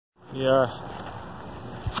We're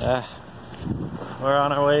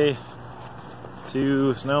on our way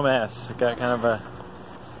to Snowmass. It got kind of a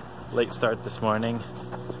late start this morning,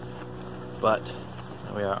 but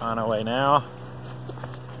we are on our way now,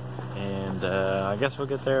 and I guess we'll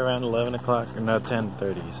get there around 11 o'clock, or no,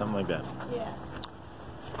 10:30, something like that. Yeah.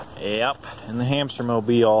 Yep, in the hamster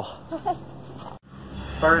mobile.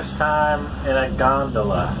 First time in a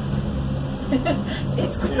gondola.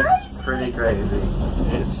 It's crazy. It's pretty crazy.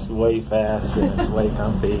 It's way fast and it's way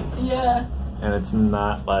comfy. Yeah. And it's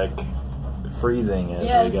not like freezing as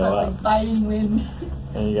Yeah, we it's go not up. like biting wind.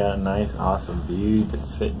 And you got a nice, awesome view. You can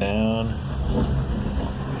sit down.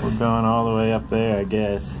 We're going all the way up there, I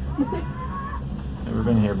guess. Never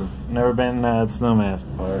been here before. Never been at Snowmass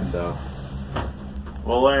before, so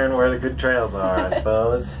we'll learn where the good trails are, I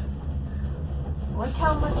suppose. Look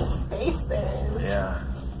how much space there is. Yeah.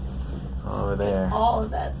 Over there. All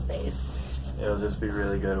of that space. It'll just be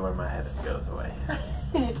really good when my head goes away.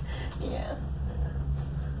 Yeah.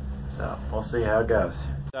 So we'll see how it goes.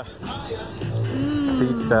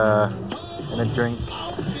 Pizza and a drink.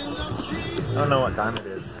 I don't know what time it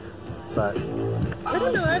is, but I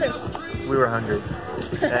don't know either. we were hungry.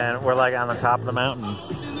 And we're like on the top of the mountain.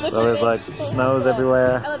 Look So there's like snows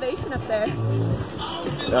everywhere. Elevation up there.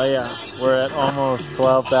 Oh yeah, we're at almost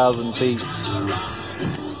 12,000 feet.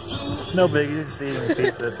 No biggie, just eating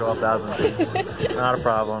pizza at 12,000 feet. Not a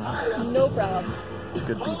problem. No problem. It's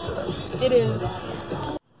good pizza though. It is.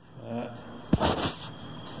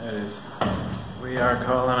 There it is. We are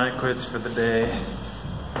calling it quits for the day.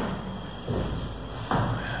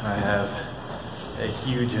 I have a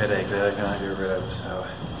huge headache that I cannot get rid of, so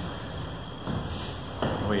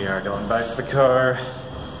we are going back to the car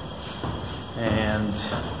and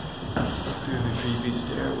through the creepy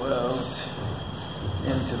stairwells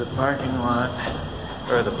into the parking lot,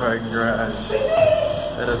 or the parking garage.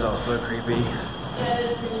 That is also creepy. Yeah,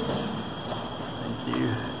 it is creepy. Thank you.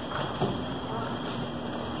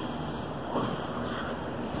 Look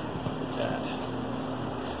at that.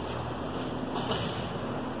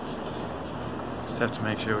 Just have to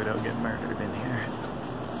make sure we don't get murdered in here.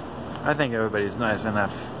 I think everybody's nice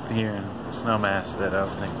enough here in Snowmass that I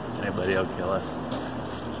don't think anybody will kill us.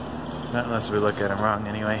 Not unless we look at them wrong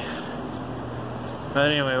anyway. But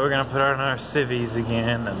anyway, we're gonna put on our civvies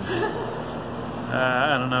again, and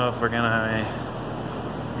I don't know if we're gonna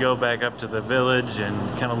go back up to the village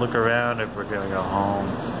and kind of look around, if we're gonna go home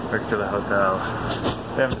or to the hotel.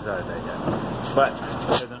 We haven't decided that yet. But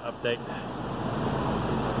there's an update.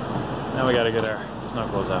 Now we gotta get our snow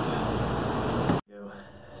clothes off. Go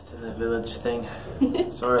to the village thing.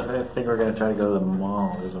 So I think we're gonna try to go to the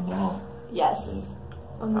mall. There's a mall. Yes.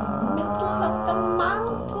 On the middle of the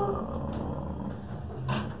mountain.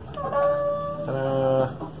 Ta-da!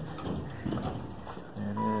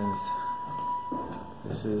 There it is.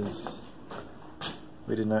 This is...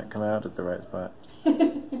 We did not come out at the right spot.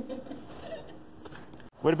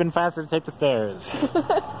 Would have been faster to take the stairs.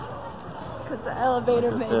 Because the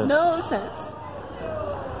elevator made no sense.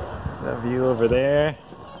 That view over there.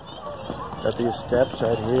 Got these steps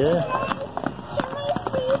right here.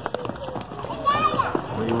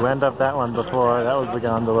 We went up that one before. That was the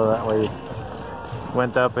gondola that we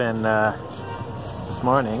went up in this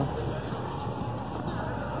morning.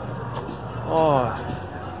 Oh,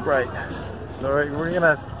 it's bright. So we're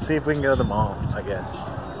gonna see if we can go to the mall, I guess.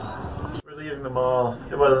 We're leaving the mall.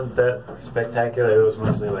 It wasn't that spectacular. It was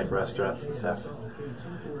mostly like restaurants and stuff.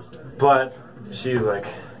 But she's like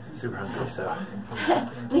super hungry, so.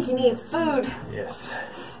 Nikki needs food. Yes.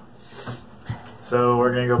 So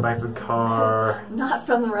we're gonna go back to the car. Not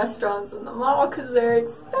from the restaurants in the mall because they're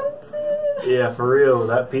expensive. Yeah, for real.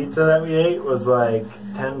 That pizza that we ate was like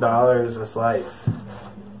 $10 a slice.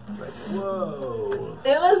 It's like, whoa.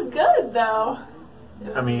 It was good though.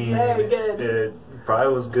 It was very good. It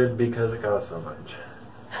probably was good because it cost so much.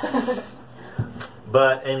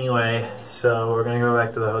 But anyway, so we're gonna go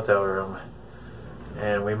back to the hotel room,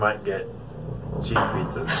 and we might get cheap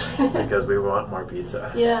pizzas because we want more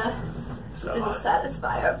pizza. Yeah. So Didn't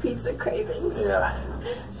satisfy our pizza cravings. yeah.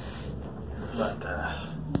 But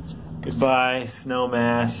goodbye,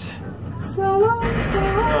 Snowmass.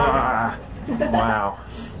 Wow.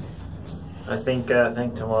 I think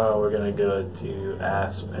tomorrow we're gonna go to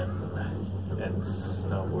Aspen and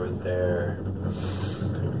snowboard there,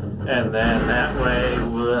 and then that way,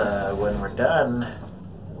 when we're done,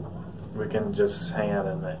 we can just hang out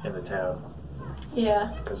in the town.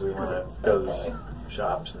 Yeah. Because we want to go to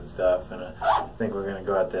shops and stuff, and I think we're gonna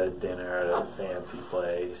go out to dinner at a fancy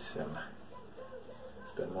place and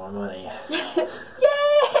spend more money.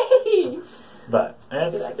 Yay! But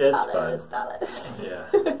it's $100. fun. Yeah.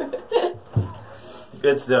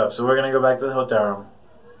 Good stuff. So we're gonna go back to the hotel room.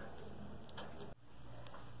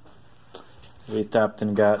 We stopped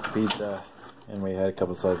and got pizza, and we had a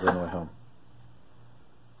couple slices on the way home.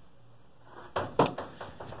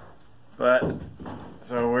 But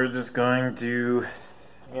so we're just going to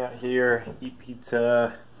hang out here, eat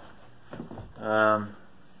pizza, edit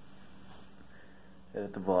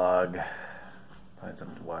the vlog, find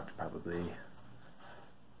something to watch probably.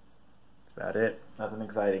 That's about it. Nothing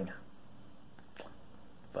exciting.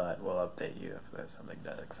 But we'll update you if there's something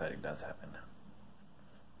that exciting does happen.